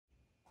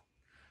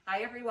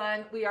Hi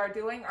everyone, we are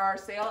doing our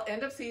sale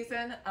end of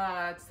season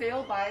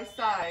sale by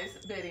size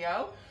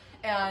video,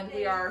 and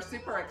we are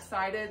super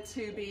excited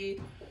to be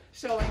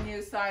showing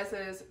you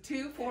sizes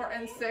 2, 4,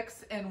 and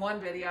 6 in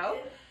one video,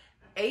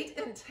 8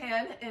 and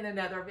 10 in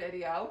another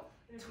video,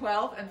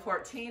 12 and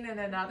 14 in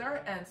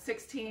another, and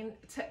 16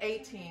 to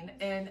 18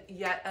 in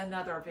yet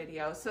another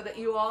video, so that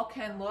you all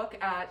can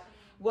look at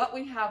what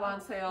we have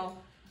on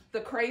sale, the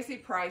crazy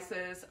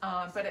prices,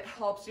 but it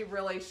helps you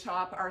really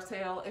shop our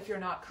sale if you're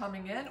not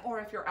coming in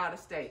or if you're out of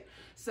state.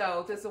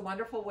 So this is a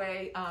wonderful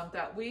way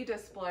that we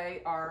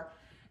display our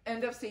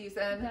end of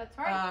season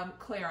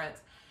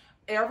clearance.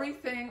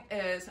 Everything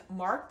is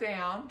marked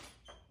down.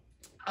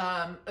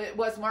 It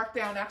was marked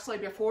down actually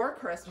before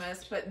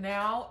Christmas, but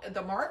now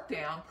the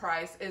markdown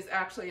price is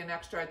actually an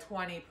extra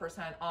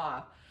 20%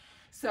 off.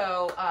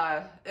 So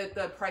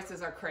the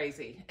prices are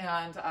crazy,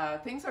 and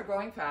things are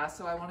going fast,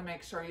 so I want to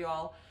make sure you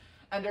all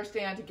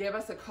understand to give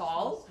us a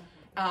call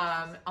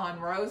on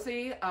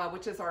Rosie,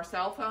 which is our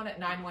cell phone at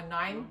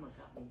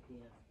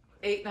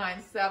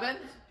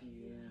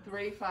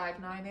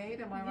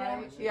 919-897-3598. Am I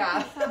right?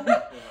 Yeah.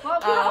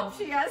 Well, we hope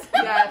she is.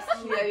 Yes.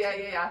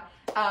 Yeah.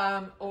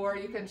 Or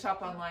you can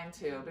shop online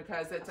too,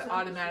 because it's an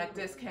automatic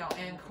discount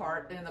in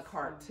the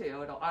cart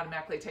too. It'll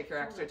automatically take your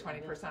extra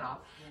 20% off.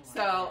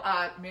 So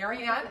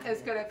Marianne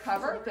is going to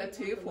cover the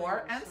 2,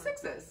 4, and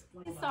 6s.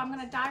 So I'm going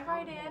to dive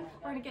right in.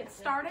 We're going to get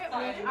started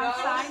with our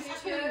size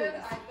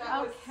 2s.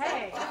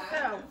 Okay,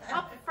 so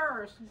up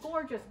first,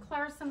 gorgeous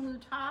Clarison Lou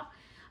top.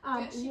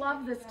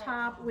 Love this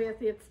top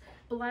with its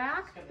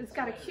black. It's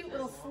got a cute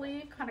little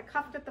sleeve, kind of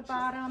cuffed at the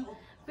bottom.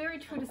 Very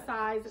true to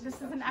size.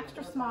 This is an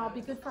extra small,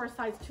 be good for a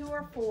size 2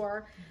 or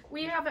 4.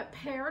 We have it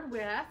paired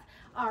with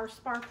our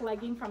Spark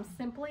legging from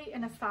Simply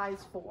in a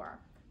size 4.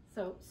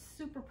 So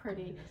super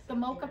pretty. The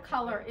mocha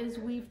color is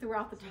weaved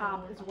throughout the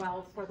top as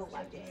well for the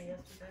legging.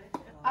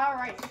 All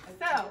right,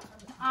 so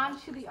on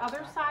to the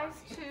other size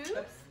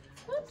 2s.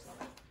 Oops.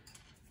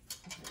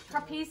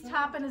 Trapeze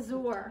top in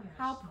azure.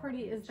 How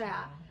pretty is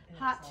that?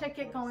 Hot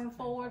ticket going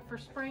forward for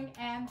spring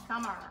and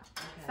summer.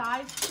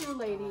 Size 2,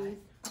 ladies.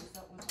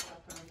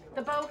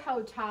 The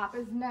boho top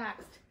is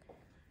next.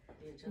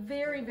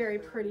 Very, very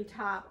pretty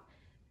top.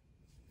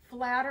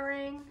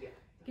 Flattering,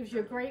 gives you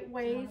a great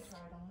waist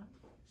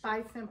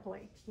by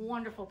Simply.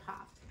 Wonderful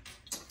top.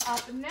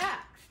 Up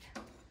next,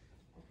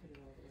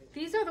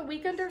 these are the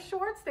weekender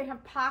shorts. They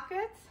have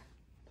pockets.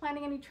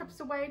 Planning any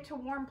trips away to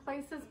warm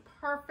places,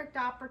 perfect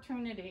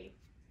opportunity.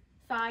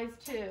 Size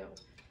 2.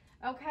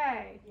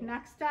 Okay,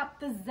 next up,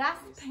 the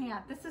Zest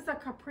pant. This is a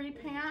capri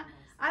pant.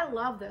 I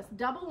love this.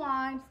 Double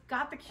lines,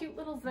 got the cute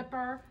little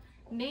zipper,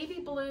 navy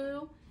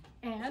blue,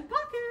 and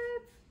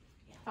pockets.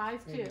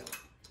 Size 2.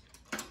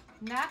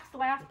 Next,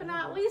 last but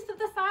not least of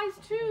the size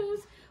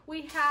 2s,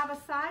 we have a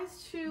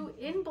size 2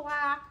 in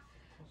black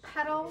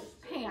petal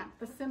pant.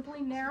 The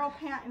Simply narrow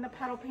pant in the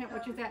petal pant,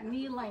 which is at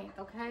knee length.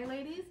 Okay,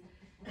 ladies?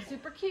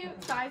 Super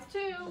cute. Size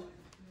 2.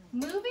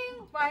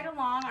 Moving right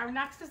along, our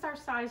next is our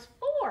size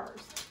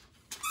 4s.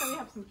 So we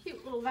have some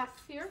cute little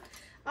vests here.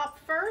 Up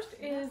first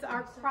is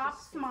our crop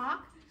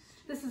smock.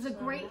 This is a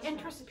great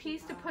interest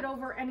piece to put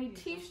over any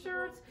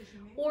t-shirts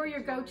or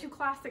your go-to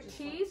classic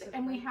tees,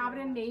 and we have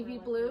it in navy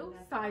blue,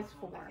 size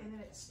 4.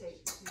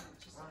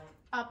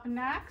 Up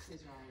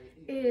next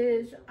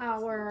is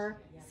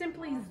our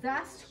Simply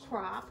Zest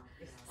crop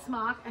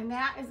smock, and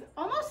that is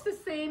almost the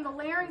same. The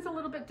layering's a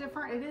little bit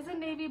different. It is a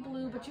navy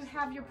blue, but you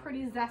have your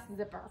pretty Zest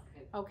zipper,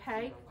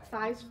 okay?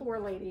 Size 4,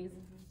 ladies.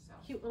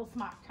 Cute little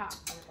smock top.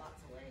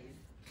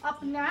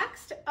 Up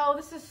next, oh,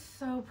 this is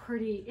so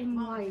pretty in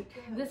white.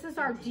 This is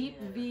our deep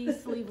V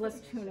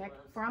sleeveless tunic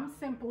from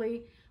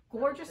Simply.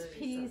 Gorgeous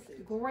piece,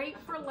 great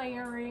for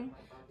layering,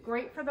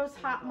 great for those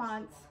hot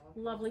months.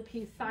 Lovely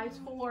piece, size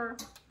 4.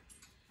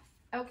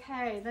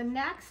 Okay, the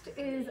next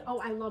is, oh,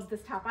 I love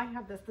this top. I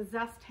have this, the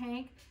Zest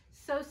tank.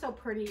 So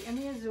pretty in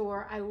the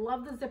azure. I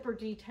love the zipper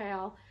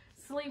detail.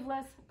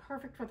 Sleeveless,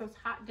 perfect for those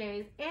hot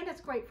days, and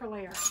it's great for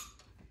layering.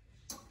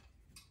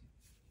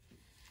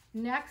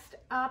 Next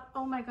up,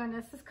 oh my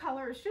goodness, this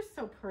color is just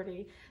so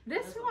pretty.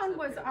 This one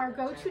was our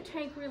go-to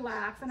tank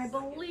relax, and I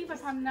believe,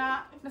 if I'm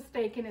not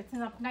mistaken, it's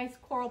in a nice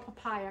coral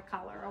papaya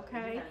color,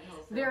 okay?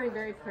 Very,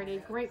 very pretty.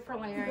 Great for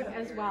layering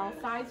as well.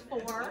 Size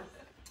 4.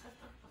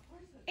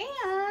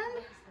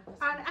 And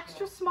an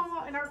extra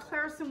small in our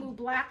Clarison Lou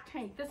black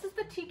tank. This is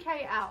the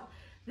TKL.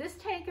 This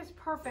tank is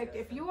perfect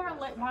if you want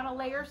to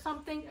layer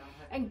something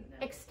and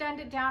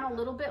extend it down a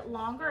little bit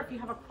longer. If you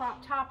have a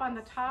crop top on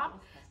the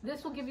top,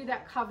 this will give you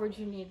that coverage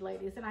you need,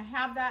 ladies. And I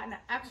have that in an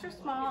extra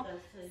small,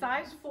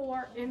 size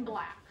 4 in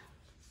black.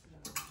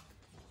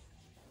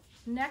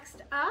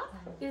 Next up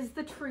is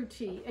the True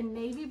Tee in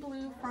navy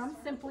blue from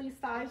Simply,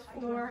 size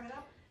 4.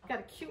 Got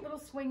a cute little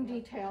swing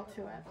detail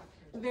to it.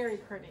 Very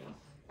pretty.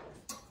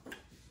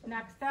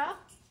 Next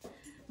up,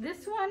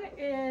 this one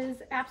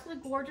is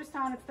absolutely gorgeous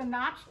on. It's the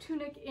notch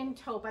tunic in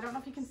taupe. I don't know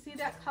if you can see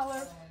that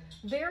color.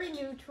 Very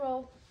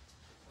neutral.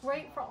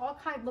 Great for all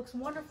kinds. Looks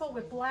wonderful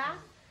with black,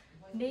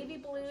 navy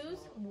blues,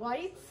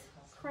 whites,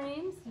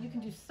 creams. You can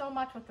do so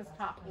much with this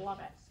top, love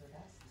it.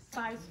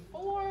 Size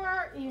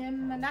 4,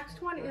 and the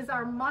next one is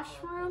our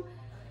mushroom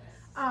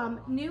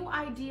new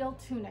ideal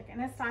tunic,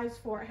 and it's size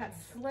 4. It has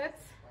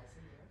slits,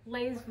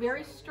 lays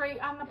very straight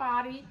on the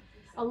body,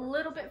 a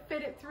little bit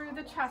fitted through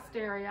the chest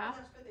area,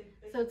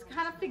 so it's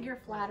kind of figure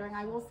flattering,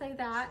 I will say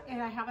that,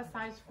 and I have a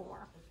size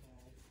 4.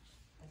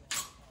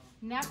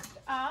 Next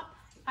up,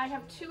 I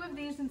have 2 of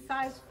these in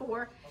size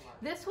 4.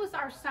 This was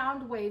our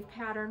sound wave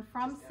pattern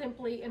from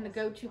Simply in the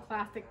Go-To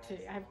Classic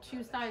Tee. I have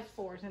 2 size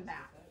 4s in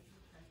that.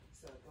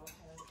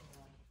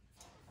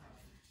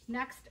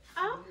 Next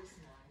up,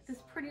 this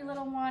pretty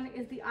little one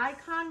is the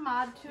Icon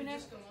Mod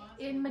Tunic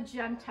in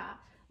magenta.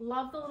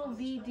 Love the little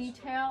V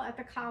detail at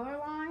the collar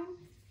line.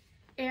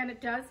 And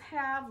it does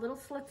have little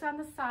slits on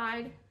the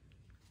side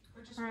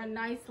for a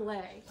nice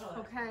lay,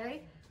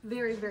 okay?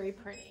 Very, very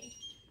pretty.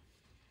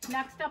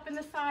 Next up in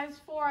the size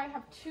 4, I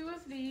have 2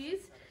 of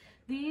these.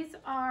 These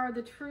are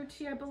the True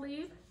Tee, I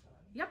believe.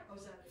 Yep,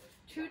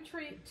 True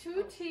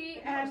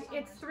Tee, and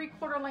it's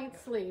 3/4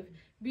 length sleeve.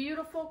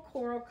 Beautiful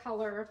coral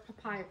color,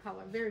 papaya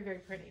color. Very, very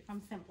pretty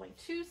from Simply.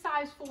 2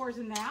 size 4s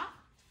in that.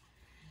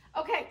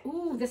 Okay,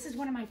 ooh, this is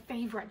one of my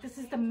favorite. This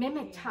is the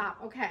Mimic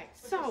top. Okay,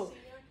 so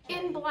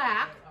in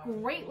black,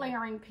 great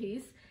layering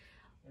piece.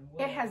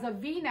 It has a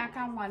V-neck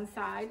on one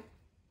side.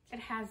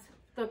 It has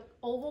the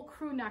oval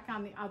crew neck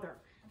on the other.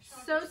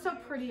 So, so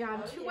pretty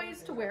on. 2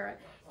 ways to wear it.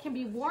 Can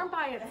be worn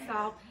by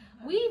itself.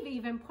 We've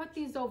even put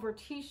these over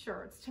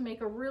t-shirts to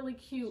make a really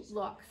cute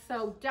look.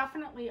 So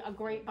definitely a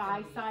great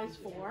buy, size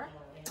 4.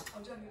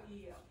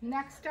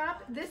 Next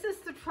up, this is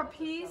the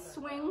trapeze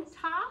swing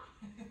top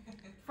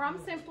from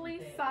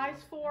Simply,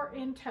 size 4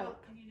 in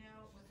taupe.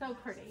 So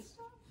pretty.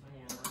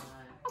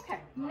 Okay,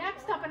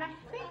 next up, and I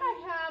think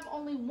I have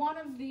only 1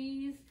 of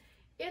these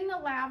in the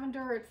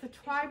lavender. It's the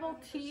tribal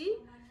tee.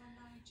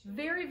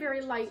 Very,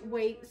 very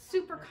lightweight,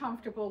 super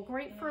comfortable,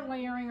 great for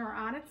layering or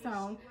on its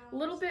own. A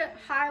little bit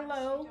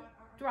high-low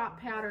drop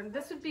pattern.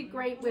 This would be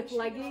great with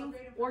leggings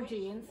or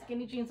jeans.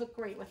 Skinny jeans look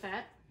great with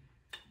it.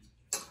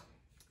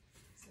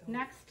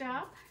 Next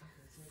up,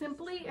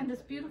 Simply in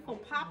this beautiful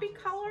poppy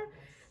color.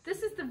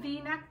 This is the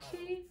V-neck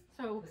tee,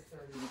 so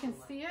you can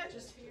see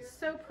it.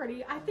 So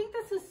pretty. I think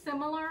this is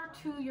similar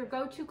to your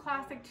Go-To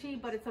Classic tee,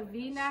 but it's a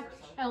V-neck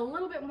and a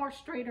little bit more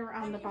straighter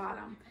on the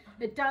bottom.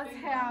 It does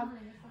have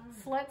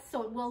slits,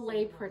 so it will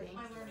lay pretty.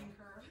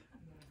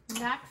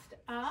 Next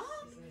up,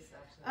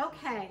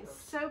 okay,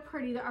 so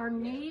pretty. Our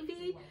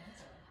navy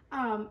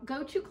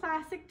Go-To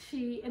Classic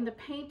tee in the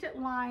painted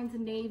lines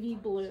navy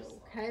blue.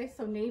 Okay,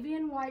 so navy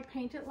and white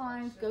painted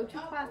lines, Go-To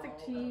Classic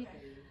tee,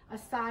 a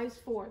size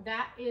 4.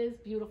 That is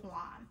beautiful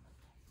on.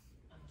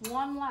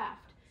 1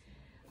 left.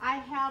 I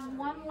have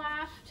 1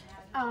 left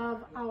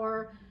of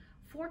our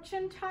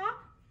Fortune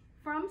top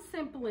from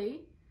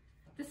Simply.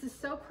 This is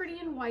so pretty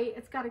in white.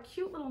 It's got a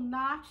cute little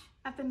notch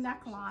at the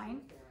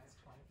neckline.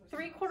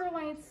 3/4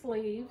 length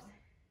sleeves.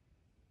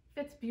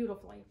 Fits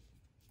beautifully.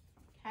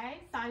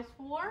 Okay, size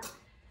 4.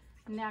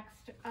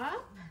 Next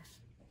up,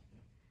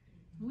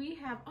 we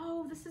have,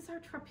 oh, this is our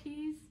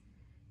trapeze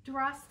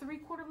dress,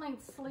 3/4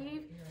 length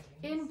sleeve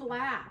in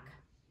black.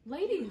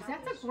 Ladies,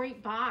 that's a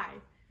great buy.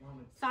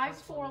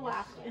 Size 4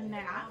 left in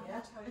that.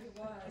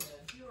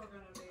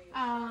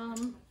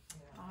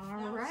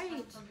 All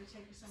right,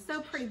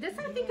 so pretty. This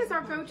I think is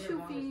our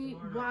go-to V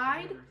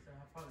wide.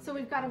 So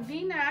we've got a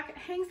V-neck. It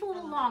hangs a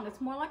little long.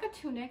 It's more like a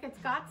tunic. It's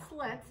got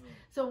slits,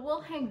 so it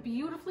will hang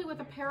beautifully with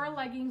a pair of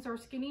leggings or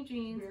skinny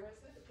jeans.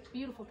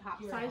 Beautiful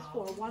top, size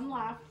 4. 1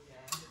 left.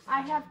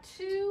 I have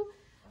 2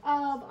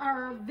 of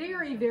our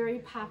very, very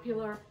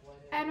popular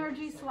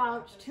Energy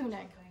Slouch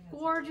tunic.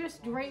 Gorgeous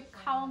draped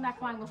cowl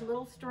neckline with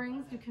little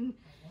strings. You can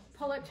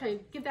pull it to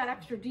give that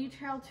extra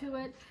detail to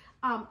it.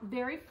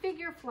 Very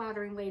figure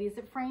flattering, ladies.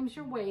 It frames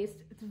your waist.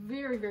 It's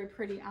very, very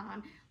pretty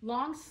on.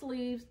 Long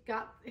sleeves,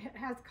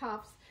 has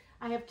cuffs.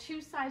 I have 2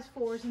 size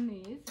 4s in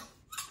these.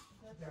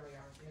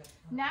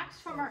 Next,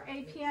 from our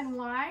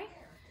APNY,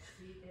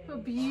 a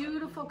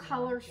beautiful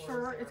color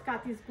shirt. It's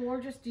got these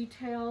gorgeous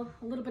detail,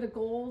 a little bit of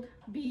gold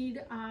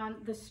bead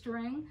on the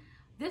string.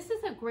 This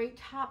is a great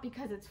top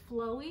because it's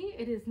flowy.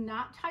 It is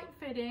not tight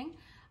fitting.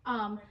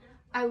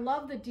 I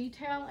love the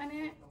detail in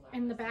it,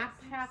 and the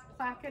backpack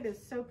placket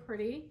is so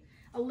pretty.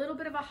 A little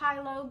bit of a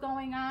high-low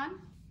going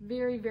on.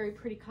 Very, very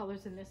pretty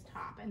colors in this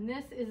top, and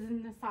this is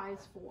in the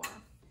size 4.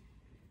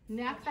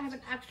 Next, I have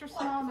an extra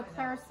small in the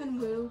Clarison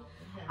Woo.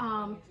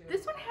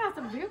 This one has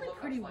a really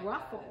pretty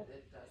ruffle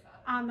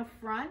on the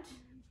front,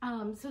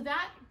 so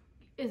that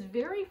is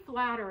very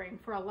flattering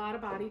for a lot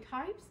of body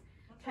types.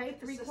 Okay,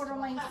 3/4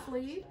 length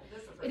sleeve.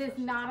 It is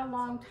not a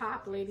long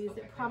top, ladies.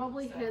 It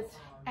probably hits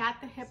at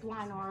the hip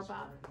line or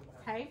above.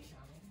 Okay.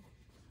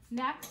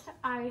 Next,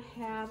 I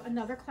have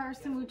another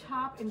Clarison Woo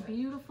top in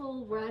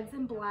beautiful reds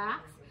and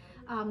blacks.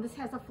 This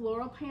has a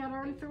floral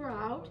pattern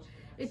throughout.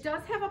 It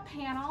does have a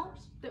panel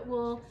that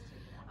will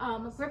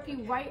grip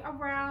you right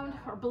around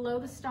or below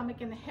the stomach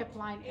in the hip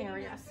line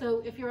area. So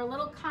if you're a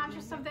little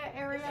conscious of that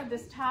area,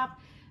 this top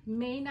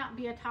may not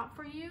be a top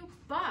for you,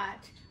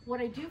 but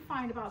what I do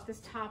find about this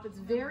top, it's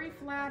very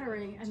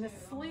flattering, and the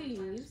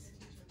sleeves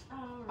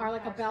are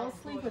like a bell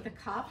sleeve with a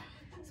cuff.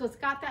 So it's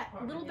got that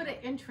little bit of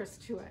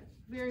interest to it.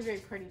 Very, very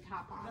pretty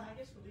top on.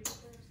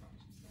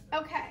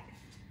 Okay,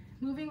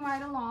 moving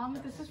right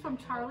along. This is from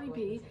Charlie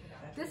B.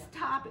 This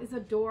top is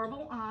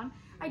adorable on.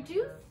 I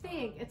do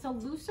think it's a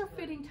looser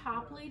fitting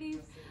top, ladies.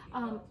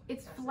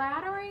 It's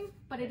flattering,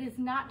 but it is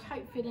not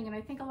tight fitting, and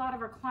I think a lot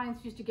of our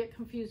clients used to get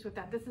confused with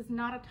that. This is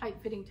not a tight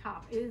fitting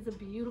top. It is a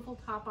beautiful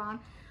top on.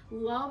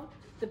 Love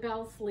the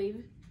bell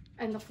sleeve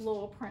and the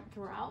floral print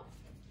throughout.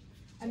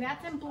 And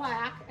that's in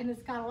black, and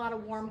it's got a lot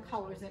of warm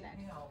colors in it.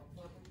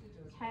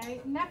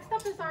 Okay, next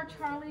up is our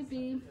Charlie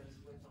B,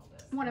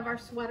 one of our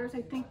sweaters.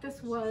 I think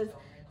this was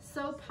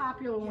so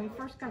popular when we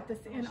first got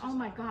this in. Oh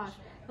my gosh,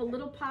 the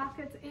little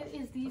pockets, it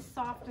is the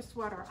softest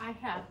sweater. I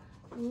have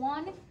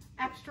one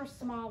extra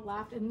small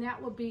left, and that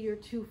would be your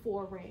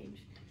 2-4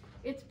 range.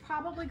 It's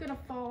probably gonna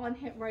fall and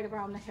hit right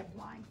around the hip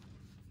line.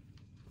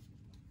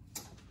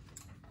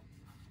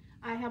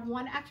 I have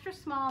one extra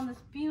small in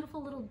this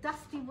beautiful little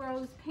dusty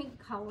rose pink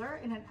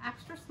color in an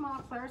extra small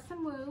Claris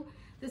and Woo.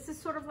 This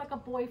is sort of like a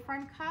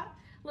boyfriend cut,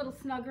 a little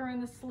snugger in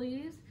the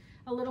sleeves,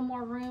 a little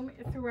more room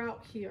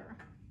throughout here,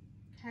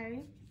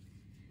 okay?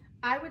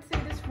 I would say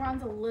this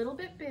runs a little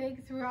bit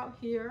big throughout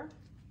here.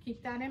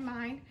 Keep that in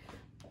mind.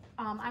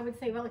 I would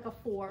say like a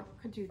 4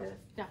 could do this,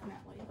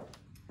 definitely.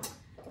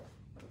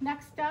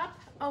 Next up,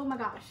 oh my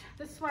gosh,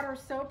 this sweater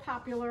is so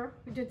popular.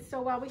 We did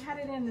so well. We had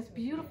it in this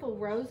beautiful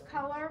rose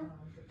color.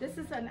 This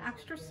is an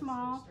extra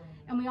small,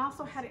 and we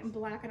also had it in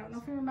black. I don't know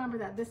if you remember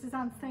that. This is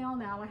on sale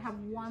now. I have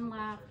one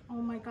left. Oh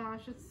my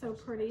gosh, it's so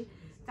pretty.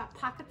 Got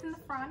pockets in the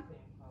front,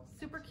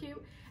 super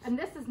cute. And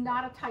this is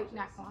not a tight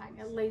neckline.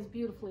 It lays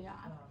beautifully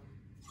on.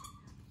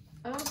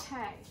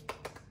 Okay,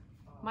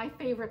 my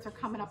favorites are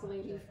coming up,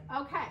 ladies.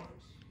 Okay,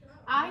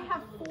 I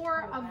have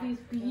 4 of these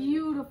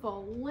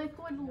beautiful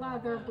liquid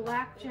leather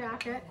black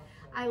jacket.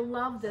 I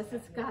love this.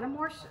 It's got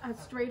a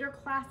straighter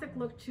classic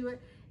look to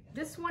it.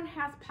 This one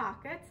has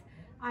pockets.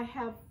 I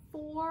have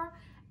 4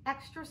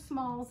 extra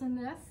smalls in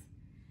this.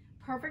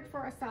 Perfect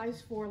for a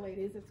size 4,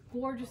 ladies. It's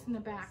gorgeous in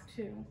the back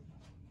too.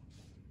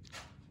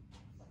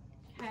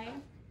 Okay.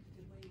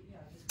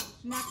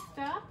 Next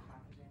up.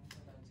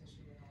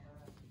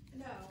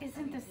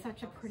 Isn't this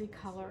such a pretty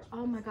color?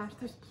 Oh my gosh,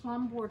 this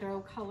plum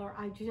Bordeaux color.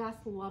 I just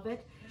love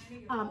it.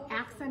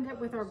 Accent it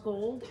with our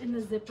gold in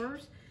the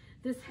zippers.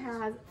 This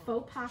has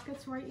faux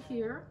pockets right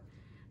here.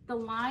 The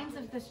lines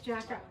of this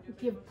jacket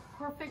give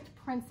perfect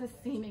princess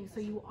seaming,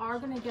 so you are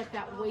going to get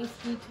that waist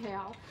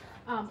detail.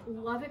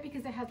 Love it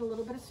because it has a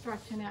little bit of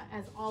stretch in it,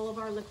 as all of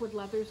our liquid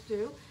leathers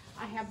do.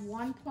 I have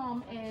 1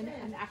 plum in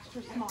an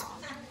extra small.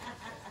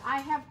 I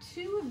have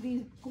 2 of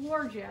these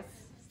gorgeous.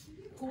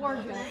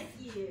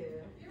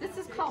 This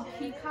is called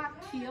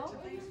peacock teal.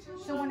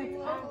 So when it's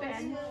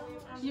open,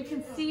 you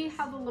can see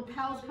how the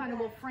lapels kind of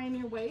will frame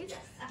your waist.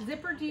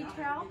 Zipper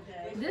detail.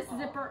 This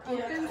zipper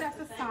opens at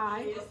the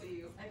side,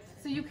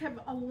 so you can have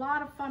a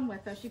lot of fun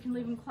with this. You can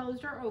leave them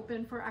closed or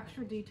open for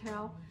extra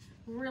detail.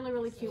 Really,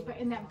 really cute, but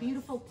in that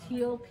beautiful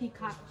teal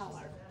peacock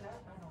color.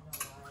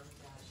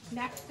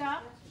 Next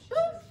up,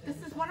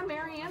 this is one of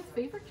Marianne's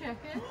favorite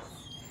jackets.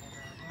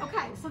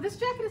 Okay, so this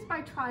jacket is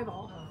by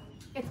Tribal.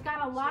 It's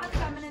got a lot of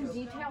feminine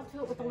detail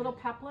to it with a little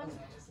peplum.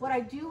 What I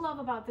do love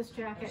about this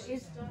jacket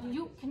is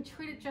you can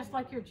treat it just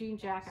like your jean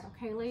jacket,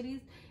 okay,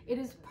 ladies? It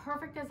is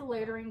perfect as a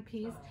layering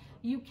piece.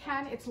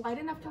 It's light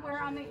enough to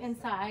wear on the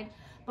inside,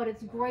 but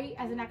it's great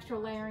as an extra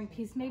layering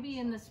piece, maybe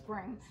in the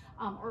spring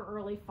or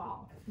early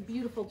fall.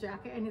 Beautiful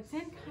jacket, and it's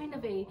in kind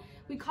of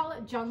we call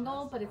it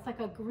jungle, but it's like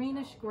a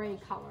greenish gray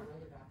color.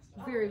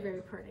 Very,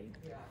 very pretty.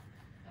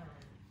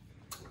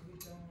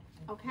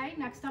 Okay,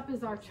 next up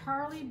is our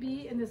Charlie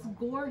B in this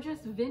gorgeous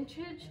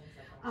vintage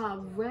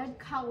red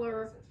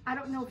color. I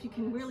don't know if you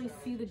can really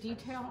see the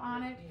detail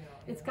on it.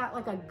 It's got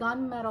like a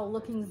gunmetal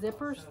looking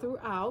zippers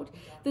throughout.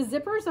 The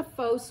zipper is a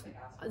faux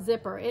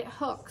zipper. It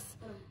hooks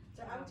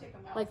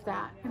like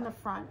that in the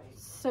front.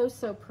 So,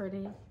 so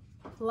pretty.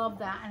 Love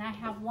that. And I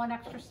have 1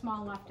 extra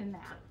small left in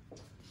that.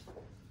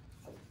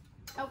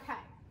 Okay.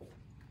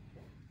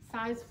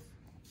 Size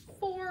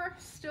 4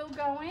 still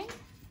going.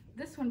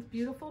 This one's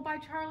beautiful by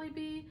Charlie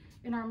B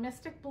in our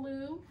Mystic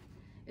Blue.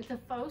 It's a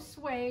faux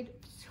suede,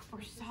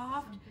 super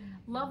soft.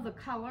 Love the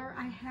color.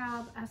 I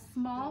have a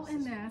small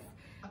in this,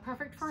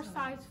 perfect for a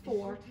size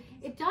 4.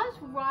 It does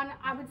run,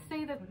 I would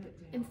say that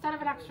instead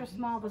of an extra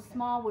small, the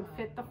small would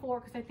fit the 4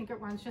 because I think it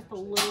runs just a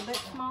little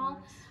bit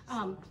small.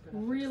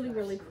 Really,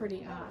 really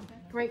pretty on.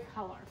 Great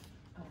color.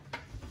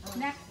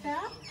 Next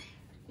up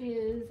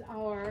is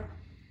our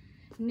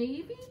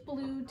navy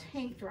blue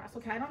tank dress.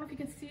 Okay, I don't know if you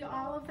can see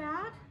all of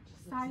that.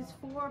 Size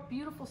 4,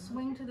 beautiful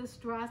swing to this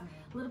dress,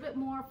 a little bit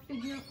more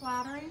figure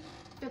flattering,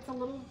 fits a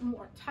little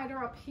more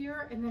tighter up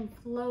here and then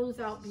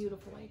flows out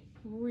beautifully.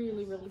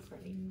 Really, really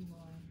pretty.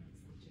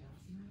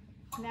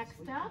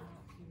 Next up,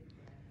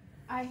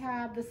 I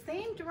have the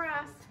same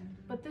dress,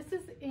 but this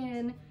is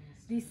in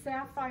the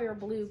sapphire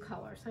blue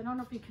color. So I don't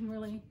know if you can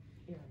really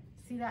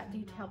see that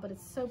detail, but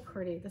it's so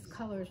pretty. This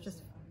color is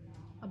just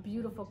a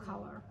beautiful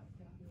color.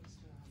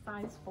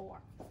 Size 4.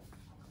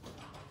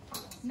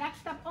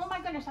 Next up, oh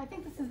my goodness, I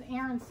think this is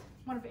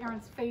one of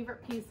Erin's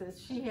favorite pieces.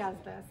 She has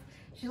this.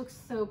 She looks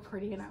so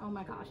pretty in it, oh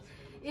my gosh.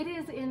 It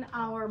is in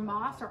our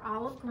moss or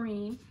olive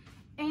green,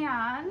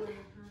 and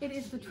it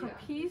is the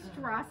trapeze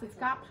dress. It's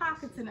got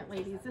pockets in it,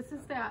 ladies. This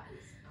is that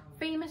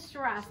famous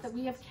dress that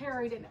we have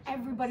carried and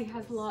everybody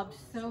has loved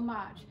so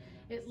much.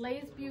 It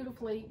lays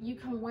beautifully. You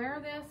can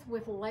wear this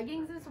with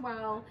leggings as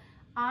well,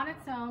 on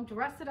its own,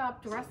 dress it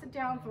up, dress it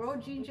down, throw a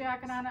jean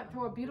jacket on it,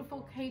 throw a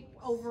beautiful cape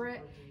over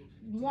it.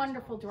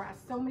 Wonderful dress.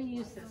 So many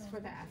uses for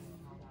this.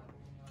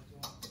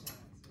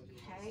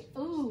 Okay.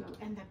 Ooh,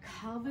 and the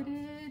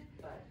coveted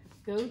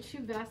go-to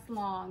vest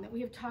long that we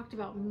have talked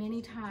about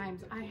many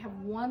times. I have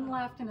one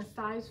left in a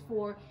size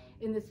 4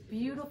 in this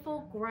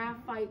beautiful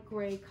graphite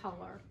gray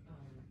color.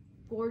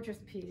 Gorgeous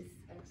piece.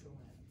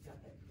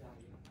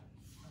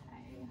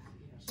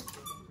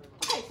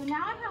 Okay, so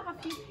now I have a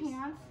few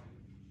pants.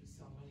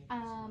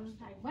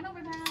 I went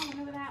over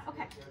that.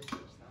 Okay,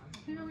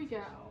 here we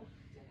go.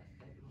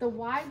 The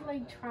wide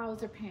leg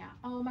trouser pant.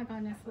 Oh my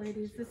goodness,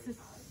 ladies, this is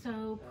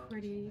so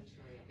pretty.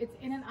 It's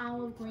in an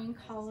olive green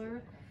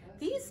color.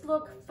 These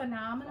look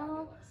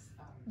phenomenal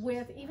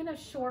with even a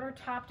shorter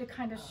top to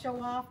kind of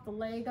show off the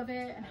leg of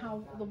it and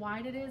how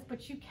wide it is,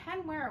 but you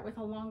can wear it with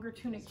a longer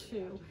tunic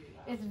shoe.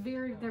 They're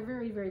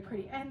very, very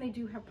pretty, and they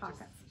do have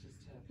pockets.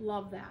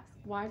 Love that.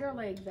 Wider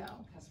leg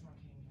though.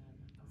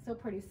 So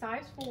pretty.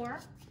 Size 4,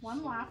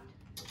 one left.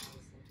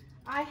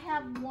 I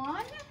have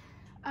one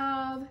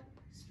of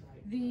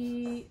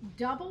the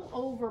double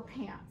over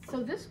pants.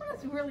 So this one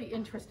is really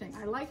interesting.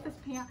 I like this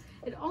pant.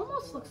 It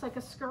almost looks like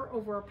a skirt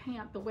over a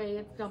pant, the way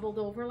it's doubled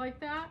over like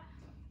that.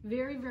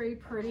 Very, very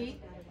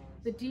pretty.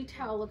 The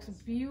detail looks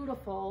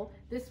beautiful.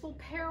 This will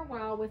pair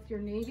well with your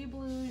navy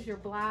blues, your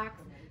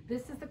blacks.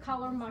 This is the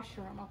color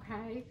mushroom,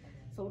 okay?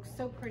 So it looks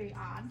so pretty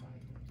on.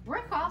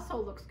 Brick also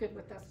looks good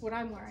with this, what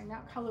I'm wearing.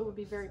 That color would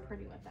be very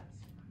pretty with this.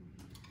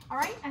 All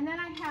right, and then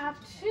I have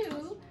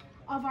 2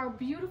 of our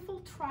beautiful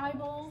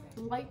tribal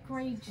light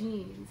gray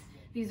jeans.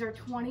 These are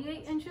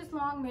 28 inches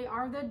long. They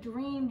are the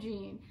dream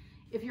jean.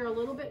 If you're a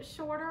little bit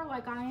shorter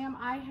like I am,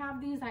 I have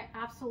these. I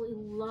absolutely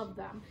love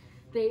them.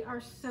 They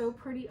are so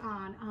pretty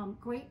on.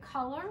 Great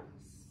color.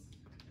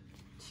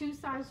 2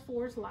 size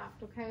 4s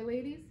left, okay,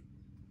 ladies?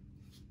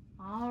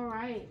 All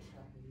right.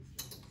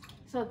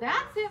 So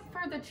that's it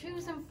for the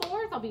 2s and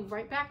 4s. I'll be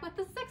right back with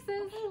the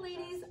 6s. Hey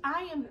ladies,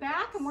 I am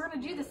back and we're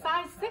gonna do the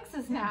size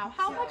 6s now.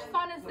 How much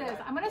fun is this?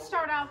 I'm gonna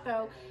start out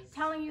though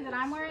telling you that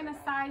I'm wearing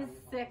a size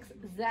 6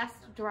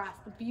 zest dress.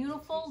 The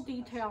beautiful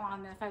detail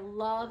on this. I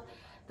love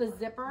the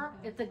zipper.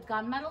 It's a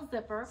gunmetal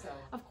zipper.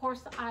 Of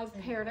course, I've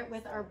paired it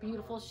with our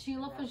beautiful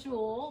Sheila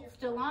Fajoul,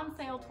 still on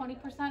sale,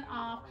 20%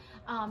 off,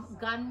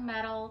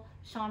 gunmetal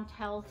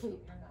chantel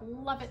hoop.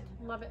 Love it,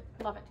 love it,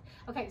 love it.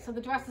 Okay, so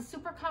the dress is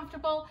super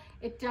comfortable.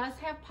 It does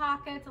have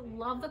pockets.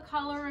 Love the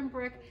color and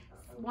brick.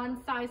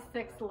 One size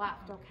 6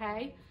 left,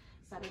 okay?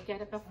 Better get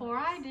it before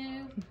I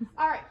do.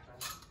 All right,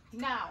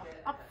 now,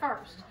 up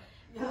first.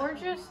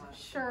 Gorgeous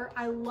shirt.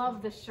 I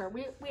love this shirt.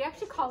 We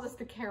actually call this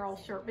the Carol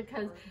shirt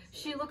because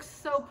she looks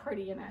so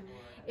pretty in it.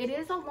 It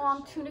is a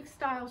long tunic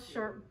style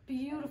shirt.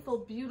 Beautiful,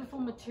 beautiful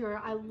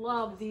material. I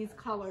love these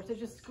colors. It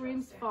just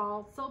screams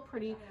fall. So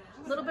pretty.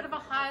 A little bit of a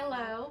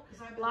high-low.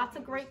 Lots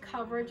of great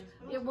coverage.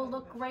 It will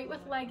look great with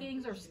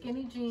leggings or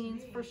skinny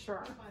jeans for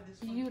sure.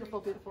 Beautiful,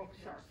 beautiful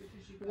shirt.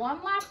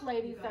 One left,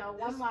 ladies, though.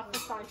 One left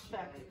for size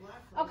 6.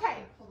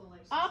 Okay.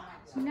 Up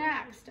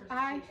next,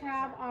 I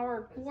have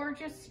our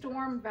gorgeous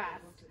storm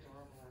vest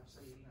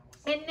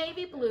in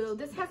navy blue.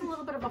 This has a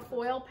little bit of a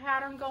foil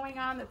pattern going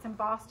on that's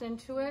embossed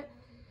into it,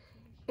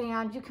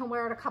 and you can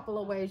wear it a couple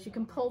of ways. You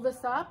can pull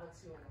this up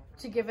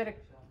to give it a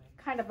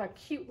kind of a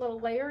cute little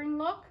layering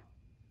look,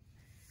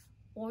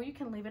 or you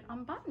can leave it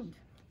unbuttoned.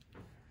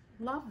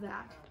 Love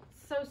that.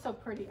 So, so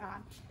pretty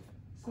on.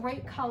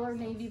 Great color,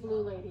 navy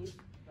blue, ladies.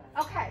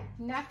 Okay,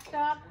 next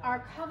up,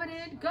 our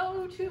coveted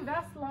go-to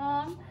vest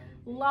long.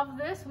 Love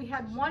this. We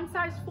had one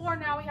size 4,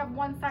 now we have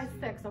one size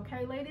 6,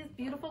 okay, ladies?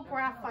 Beautiful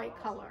graphite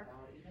color.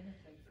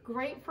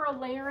 Great for a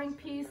layering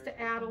piece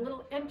to add a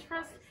little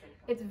interest.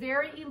 It's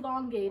very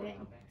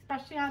elongating,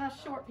 especially on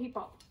us short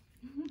people.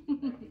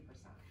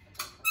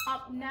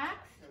 Up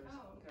next,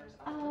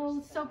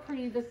 oh, so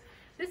pretty. This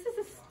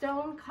is a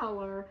stone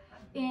color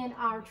in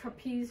our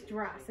trapeze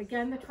dress.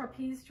 Again, the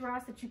trapeze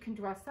dress that you can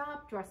dress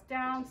up, dress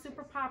down,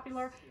 super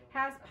popular,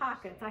 has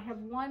pockets. I have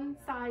one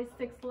size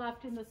 6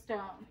 left in the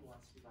stone.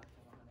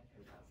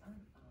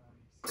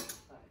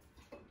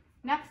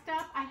 Next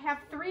up, I have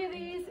 3 of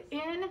these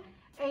in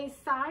a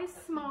size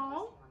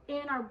small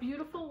in our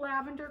beautiful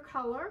lavender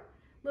color.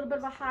 A little bit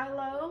of a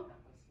high-low,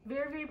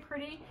 very, very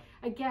pretty.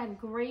 Again,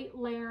 great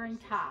layering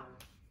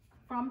top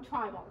from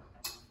Tribal.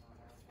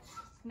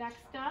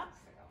 Next up,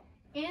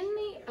 in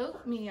the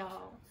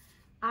oatmeal,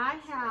 I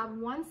have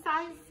one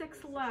size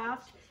 6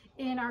 left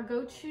in our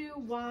go-to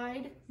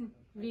wide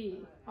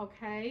V,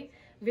 okay?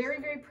 Very,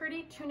 very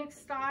pretty tunic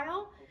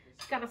style.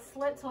 It's got a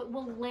slit so it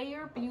will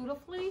layer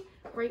beautifully.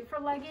 Great for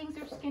leggings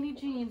or skinny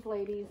jeans,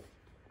 ladies.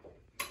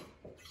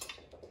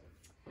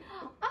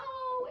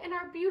 Oh, and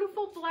our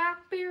beautiful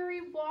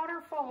blackberry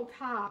waterfall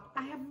top.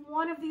 I have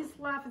one of these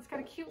left. It's got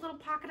a cute little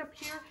pocket up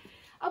here.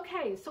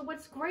 Okay, so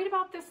what's great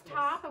about this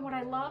top and what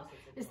I love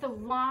is the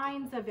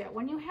lines of it.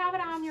 When you have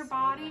it on your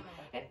body,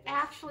 it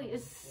actually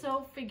is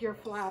so figure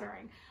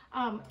flattering.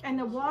 And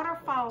the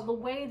waterfall, the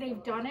way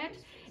they've done it,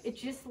 it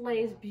just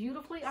lays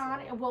beautifully on.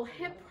 It will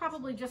hip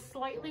probably just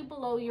slightly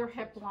below your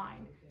hip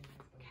line.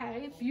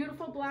 Okay,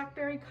 beautiful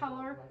blackberry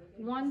color,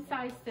 one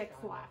size 6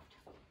 left.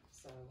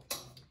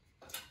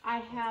 I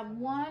have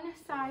one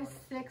size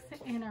 6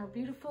 in our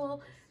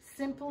beautiful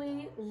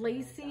Simply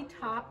lacy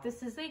top.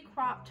 This is a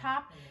crop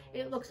top.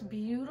 It looks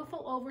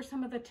beautiful over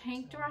some of the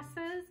tank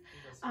dresses,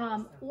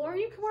 or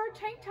you can wear a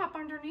tank top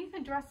underneath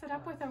and dress it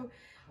up with a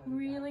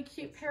really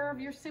cute pair of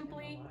your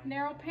Simply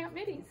narrow pant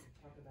middies.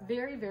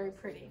 Very, very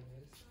pretty.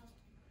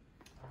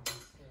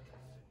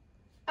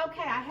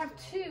 Okay, I have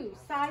two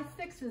size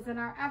 6s in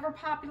our ever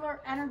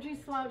popular Energy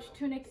Slouch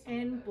Tunic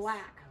in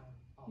black.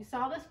 You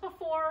saw this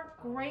before.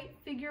 Great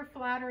figure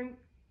flattering,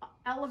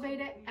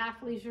 elevated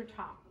athleisure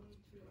top.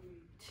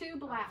 2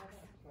 blacks.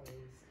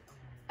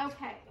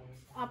 Okay,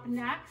 up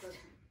next,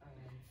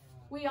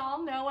 we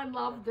all know and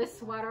love this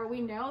sweater.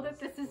 We know that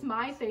this is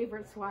my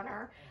favorite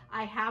sweater.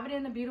 I have it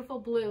in the beautiful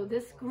blue.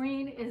 This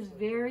green is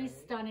very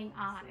stunning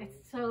on. It's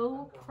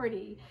so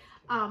pretty.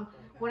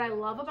 What I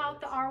love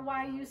about the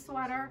RYU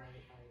sweater,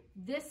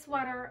 this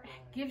sweater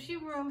gives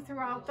you room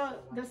throughout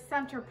the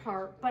center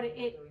part, but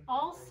it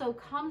also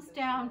comes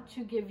down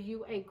to give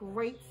you a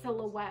great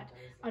silhouette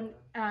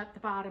at the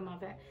bottom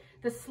of it.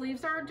 The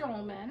sleeves are a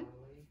dolman.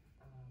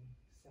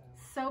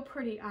 So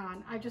pretty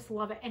on. I just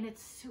love it. And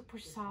it's super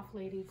soft,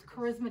 ladies.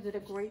 Charisma did a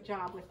great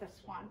job with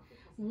this one.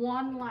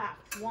 One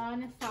left.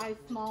 One size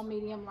small,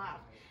 medium left.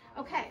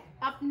 Okay,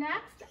 up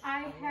next,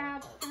 I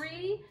have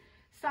 3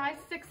 size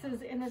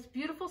 6s in this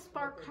beautiful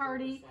Spark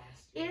Cardi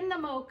in the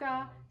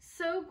mocha.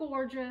 So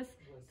gorgeous.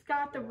 It's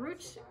got the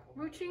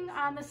ruching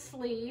on the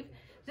sleeve.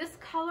 This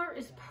color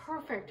is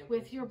perfect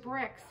with your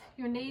bricks,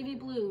 your navy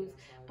blues,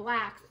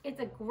 blacks.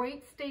 It's a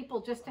great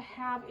staple just to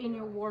have in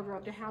your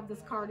wardrobe, to have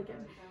this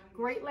cardigan.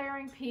 Great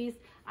layering piece.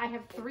 I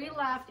have 3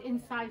 left in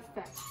size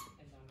 6.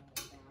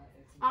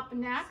 Up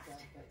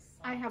next,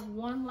 I have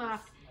 1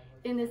 left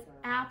in this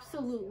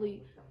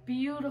absolutely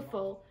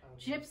beautiful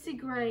gypsy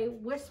gray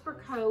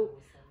whisper coat.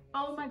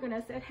 Oh my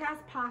goodness, it has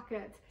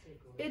pockets.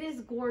 It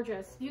is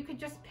gorgeous. You could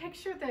just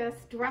picture this,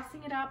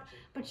 dressing it up,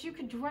 but you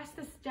could dress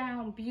this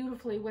down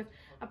beautifully with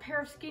a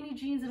pair of skinny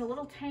jeans and a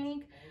little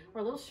tank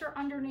or a little shirt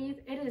underneath.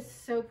 It is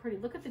so pretty.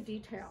 Look at the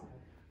detail.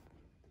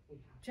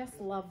 Just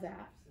love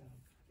that.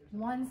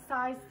 1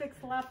 size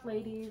 6 left,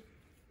 ladies.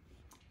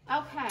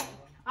 Okay,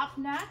 up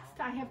next,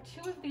 I have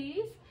 2 of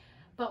these,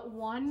 but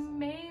one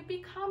may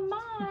become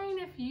mine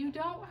if you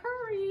don't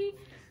hurry.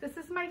 This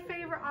is my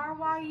favorite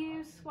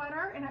RYU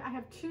sweater, and I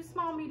have 2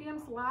 small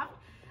mediums left.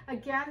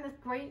 Again, this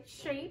great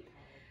shape,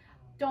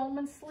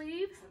 dolman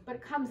sleeves, but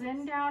it comes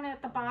in down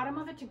at the bottom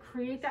of it to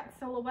create that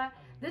silhouette.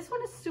 This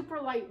one is super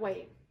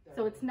lightweight,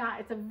 so it's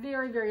a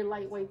very, very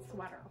lightweight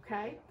sweater,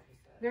 okay?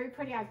 Very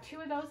pretty. I have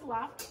 2 of those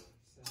left.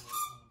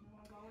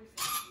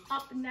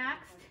 Up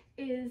next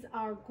is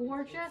our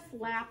gorgeous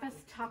lapis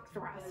tuck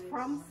dress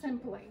from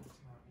Simply,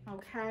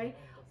 okay?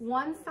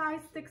 1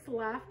 size 6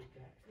 left.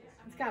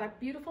 It's got a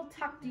beautiful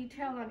tuck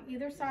detail on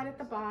either side at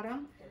the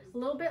bottom, a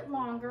little bit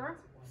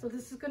longer, so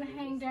this is going to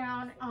hang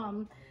down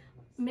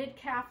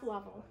mid-calf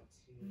level.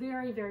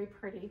 Very, very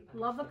pretty.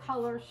 Love the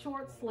color,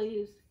 short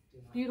sleeves,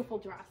 beautiful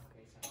dress.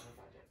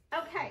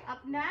 Okay,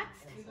 up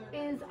next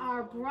is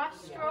our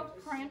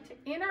brushstroke print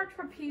in our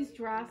trapeze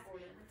dress,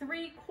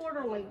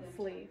 3/4 length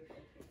sleeve.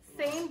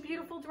 Same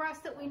beautiful dress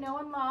that we know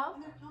and love,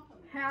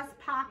 has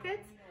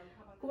pockets,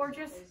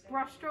 gorgeous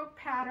brushstroke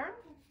pattern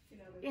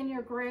in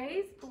your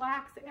grays,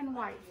 blacks, and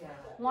whites.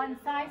 1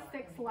 size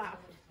 6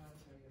 left.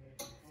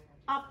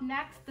 Up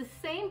next, the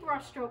same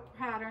brushstroke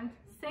pattern,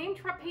 same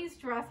trapeze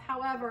dress,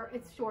 however,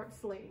 it's short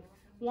sleeve.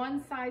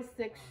 1 size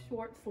 6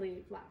 short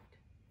sleeve left.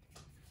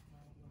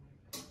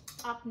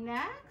 Up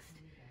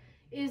next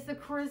is the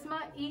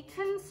Charisma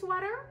Eaton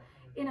sweater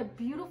in a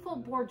beautiful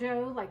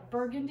Bordeaux, like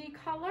burgundy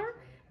color.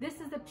 This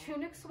is a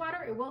tunic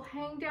sweater. It will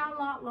hang down a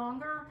lot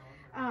longer.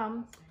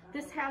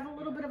 This has a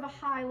little bit of a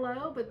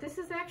high-low, but this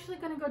is actually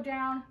going to go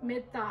down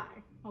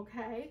mid-thigh,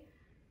 okay?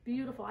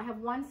 Beautiful. I have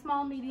 1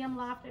 small medium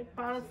left.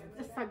 About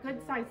a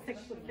good size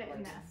 6 would fit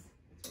in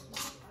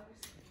this.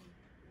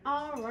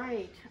 All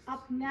right,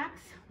 up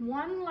next,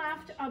 1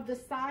 left of the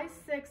size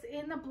 6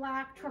 in the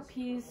black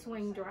trapeze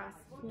swing dress.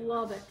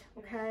 Love it,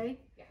 okay?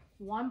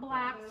 1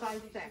 black,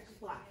 size 6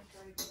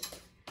 left.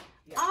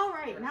 All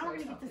right, now we're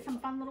gonna get to some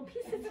fun little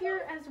pieces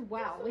here as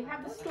well. We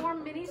have the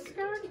Storm mini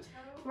skirt,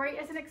 great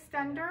as an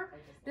extender.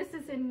 This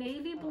is in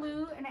navy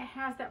blue and it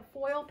has that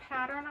foil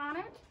pattern on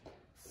it.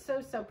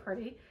 So, so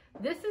pretty.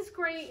 This is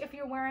great if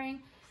you're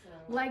wearing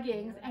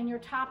leggings and your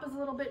top is a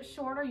little bit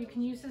shorter. You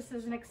can use this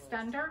as an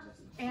extender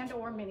and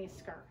or mini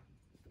skirt.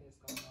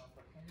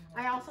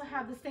 I also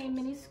have the same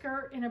mini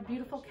skirt in a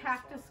beautiful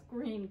cactus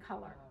green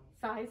color,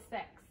 size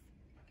 6.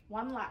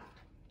 One left.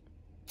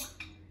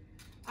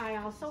 I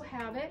also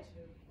have it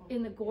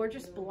in the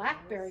gorgeous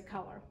blackberry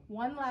color.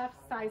 One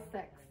left, size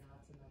 6.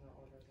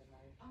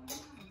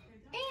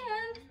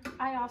 And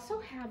I also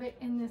have it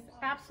in this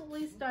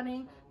absolutely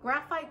stunning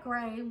graphite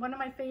gray, one of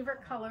my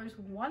favorite colors.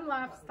 One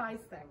left, size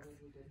 6.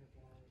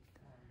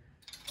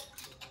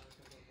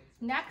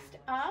 Next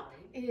up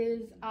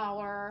is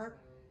our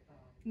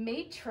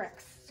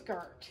matrix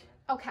skirt.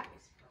 Okay,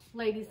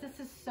 ladies, this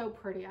is so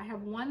pretty. I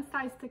have one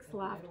size 6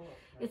 left.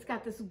 It's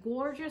got this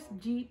gorgeous,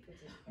 deep,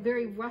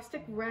 very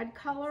rustic red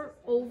color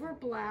over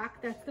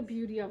black. That's the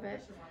beauty of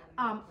it.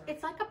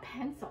 It's like a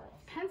pencil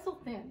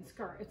thin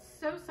skirt. It's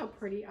so, so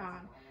pretty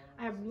on.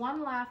 I have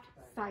one left,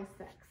 size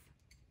 6.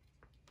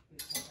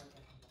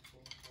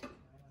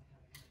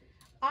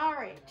 All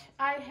right,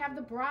 I have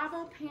the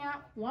Bravo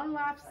pant, one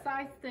left,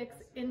 size 6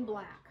 in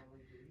black.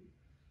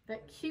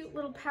 That cute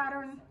little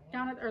pattern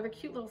down at, or the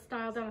cute little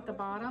style down at the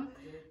bottom.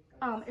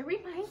 It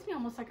reminds me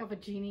almost like of a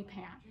jeanie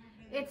pant.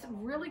 It's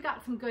really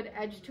got some good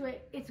edge to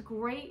it. It's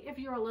great if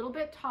you're a little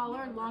bit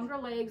taller, longer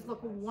legs look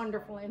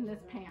wonderful in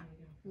this pant.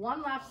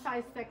 One left,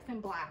 size 6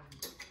 in black.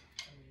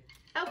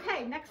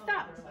 Okay, next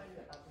up,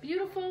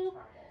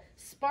 beautiful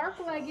spark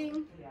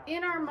legging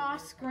in our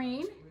moss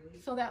green.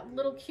 So that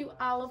little cute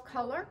olive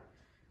color,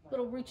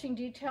 little reaching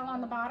detail on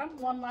the bottom.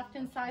 One left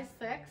in size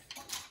 6.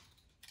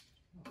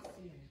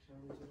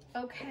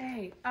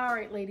 Okay, all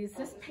right, ladies,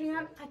 this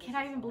pant, I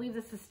cannot even believe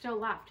this is still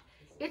left.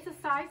 It's a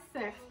size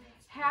 6,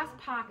 has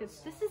pockets.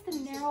 This is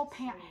the narrow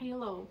pant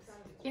halo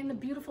in the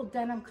beautiful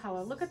denim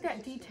color. Look at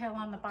that detail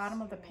on the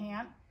bottom of the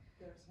pant.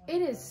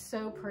 It is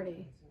so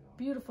pretty.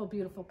 Beautiful,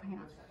 beautiful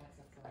pant.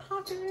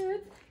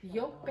 Pockets,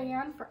 yoke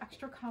band for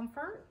extra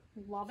comfort.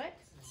 Love it.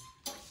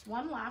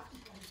 One left.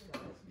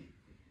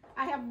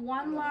 I have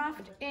one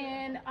left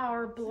in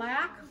our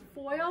black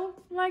foil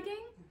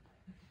legging.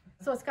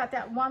 So it's got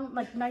that one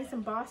like nice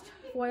embossed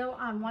foil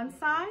on one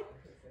side,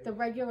 the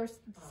regular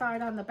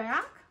side on the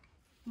back.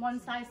 One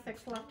size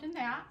 6 left in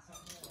that.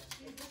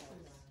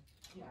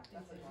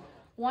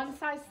 One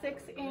size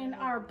 6 in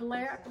our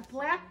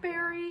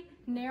blackberry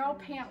narrow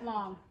pant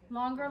long.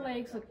 Longer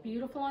legs look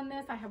beautiful in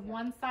this. I have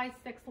one size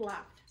 6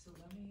 left.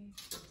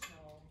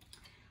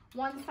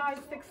 One size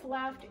 6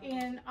 left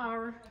in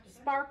our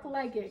spark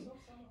legging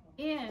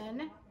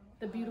in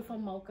the beautiful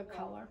mocha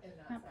color.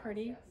 Isn't that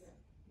pretty?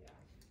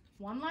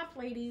 One left,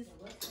 ladies.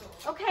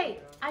 Okay,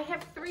 I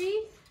have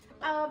 3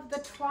 of the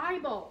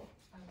tribal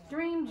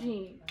dream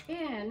jean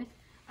in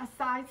a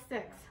size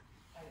 6.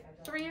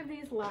 3 of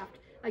these left.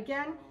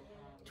 Again,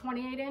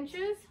 28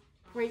 inches,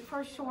 great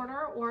for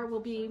shorter, or it will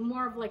be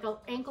more of like an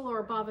ankle or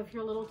above if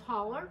you're a little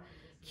taller.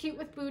 Cute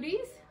with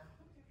booties.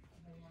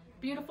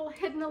 Beautiful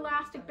hidden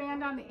elastic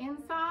band on the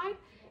inside.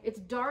 It's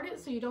darted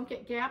so you don't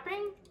get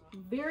gapping.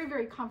 Very,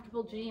 very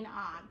comfortable jean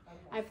on.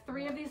 I have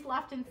 3 of these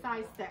left in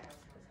size 6.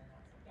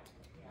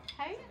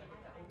 Okay.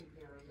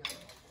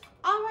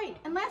 All right,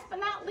 and last but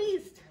not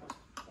least,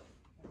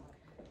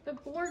 the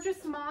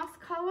gorgeous moss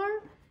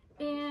color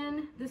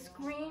in this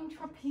green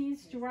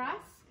trapeze dress.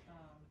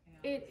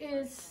 It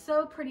is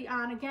so pretty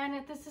on.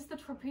 Again, this is the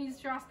trapeze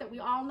dress that we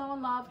all know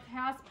and love. It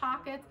has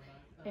pockets.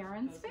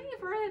 Erin's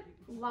favorite.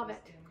 Love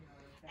it.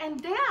 And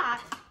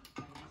that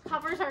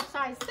covers our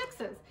size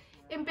 6s.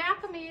 In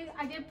back of me,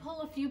 I did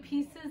pull a few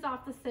pieces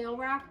off the sale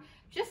rack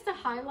just to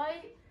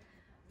highlight.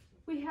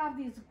 We have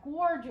these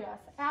gorgeous,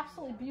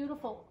 absolutely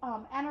beautiful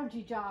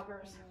energy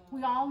joggers.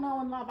 We all know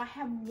and love. I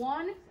have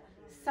one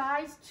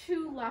size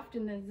 2 left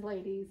in these,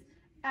 ladies.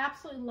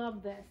 Absolutely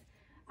love this.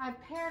 I've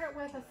paired it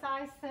with a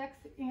size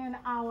 6 in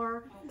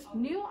our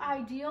new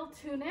Ideal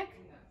tunic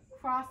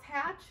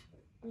crosshatch.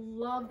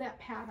 Love that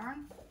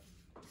pattern.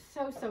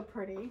 So, so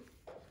pretty.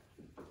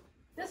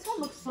 This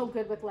one looks so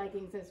good with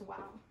leggings as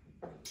well.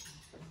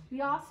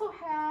 We also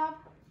have,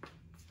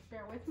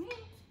 bear with me,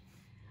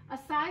 a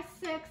size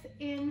 6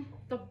 in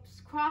the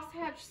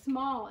crosshatch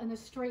small in the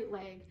straight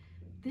leg.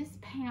 This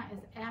pant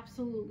is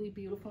absolutely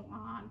beautiful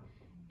on,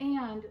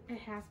 and it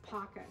has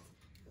pockets.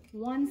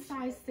 One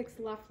size 6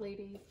 left,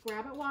 ladies.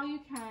 Grab it while you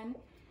can.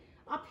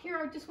 Up here,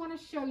 I just want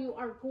to show you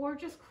our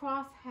gorgeous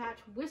crosshatch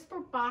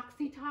whisper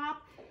boxy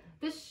top.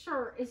 This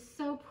shirt is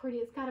so pretty.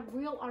 It's got a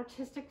real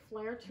artistic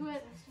flair to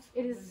it.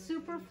 It is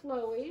super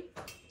flowy.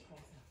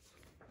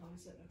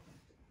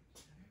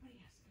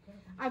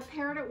 I've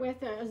paired it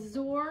with an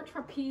azure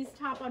trapeze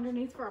top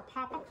underneath for a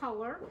pop of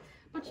color,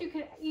 but you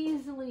could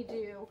easily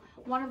do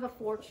one of the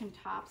fortune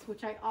tops,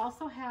 which I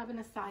also have in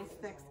a size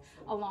 6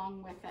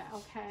 along with it,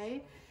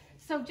 okay?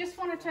 So just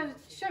wanted to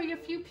show you a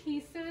few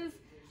pieces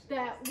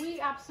that we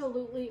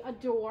absolutely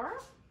adore.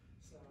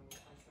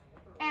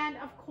 And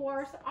of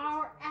course,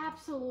 our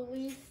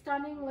absolutely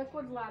stunning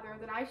liquid leather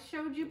that I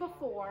showed you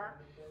before.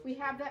 We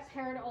have that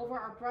paired over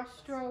our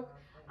brushstroke,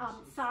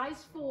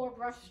 size 4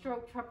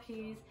 brushstroke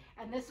trapeze,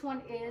 and this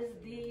one is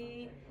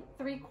the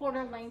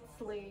 3/4 length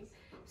sleeve.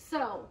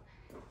 So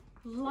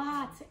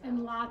Lots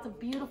and lots of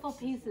beautiful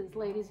pieces,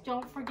 ladies.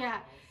 Don't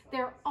forget,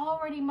 they're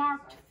already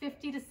marked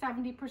 50 to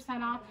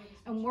 70% off,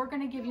 and we're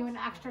gonna give you an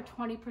extra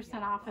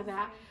 20% off of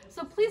that.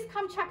 So please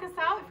come check us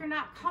out. If you're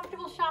not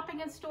comfortable shopping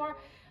in store,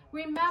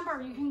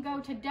 remember, you can go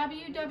to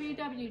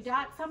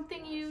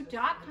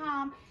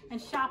www.somethingyou.com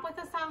and shop with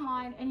us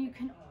online, and you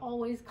can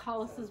always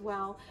call us as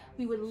well.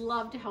 We would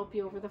love to help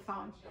you over the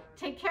phone.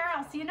 Take care.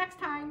 I'll see you next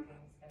time.